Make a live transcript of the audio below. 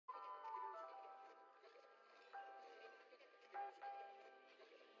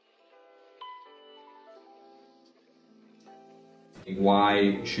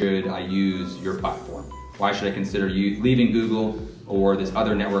Why should I use your platform? Why should I consider leaving Google or this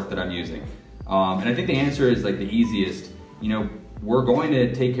other network that I'm using? And I think the answer is like the easiest. We're going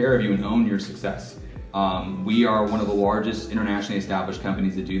to take care of you and own your success. We are one of the largest internationally established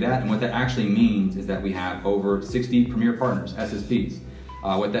companies that do that, and what that actually means is that we have over 60 premier partners, SSPs.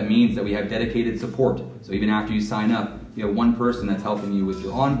 What that means is that we have dedicated support. So even after you sign up, you have one person that's helping you with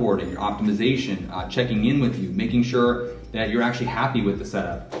your onboarding, your optimization, checking in with you, making sure that you're actually happy with the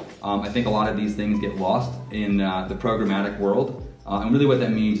setup. I think a lot of these things get lost in the programmatic world, and really what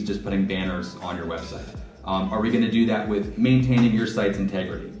that means is just putting banners on your website. Are we going to do that with maintaining your site's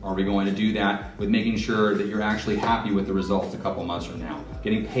integrity? Are we going to do that with making sure that you're actually happy with the results a couple months from now?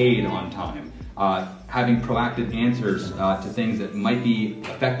 Getting paid on time? Having proactive answers to things that might be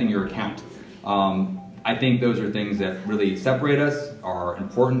affecting your account? I think those are things that really separate us, are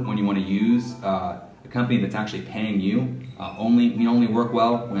important when you want to use a company that's actually paying you. We only work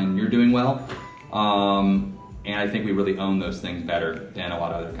well when you're doing well. And I think we really own those things better than a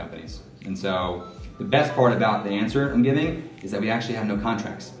lot of other companies. And so the best part about the answer I'm giving is that we actually have no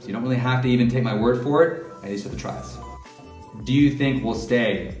contracts. So you don't really have to even take my word for it. I just have to try us. Do you think we'll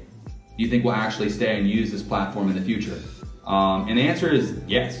stay? Do you think we'll actually stay and use this platform in the future? And the answer is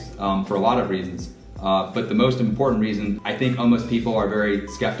yes, for a lot of reasons. But the most important reason, I think most people are very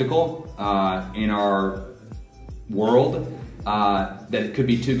skeptical in our world that it could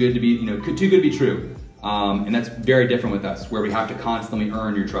be too good to be, too good to be true. And that's very different with us, where we have to constantly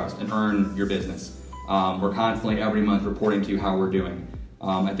earn your trust and earn your business. We're constantly every month reporting to you how we're doing.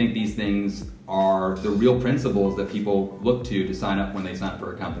 I think these things are the real principles that people look to sign up when they sign up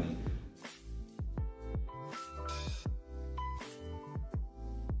for a company.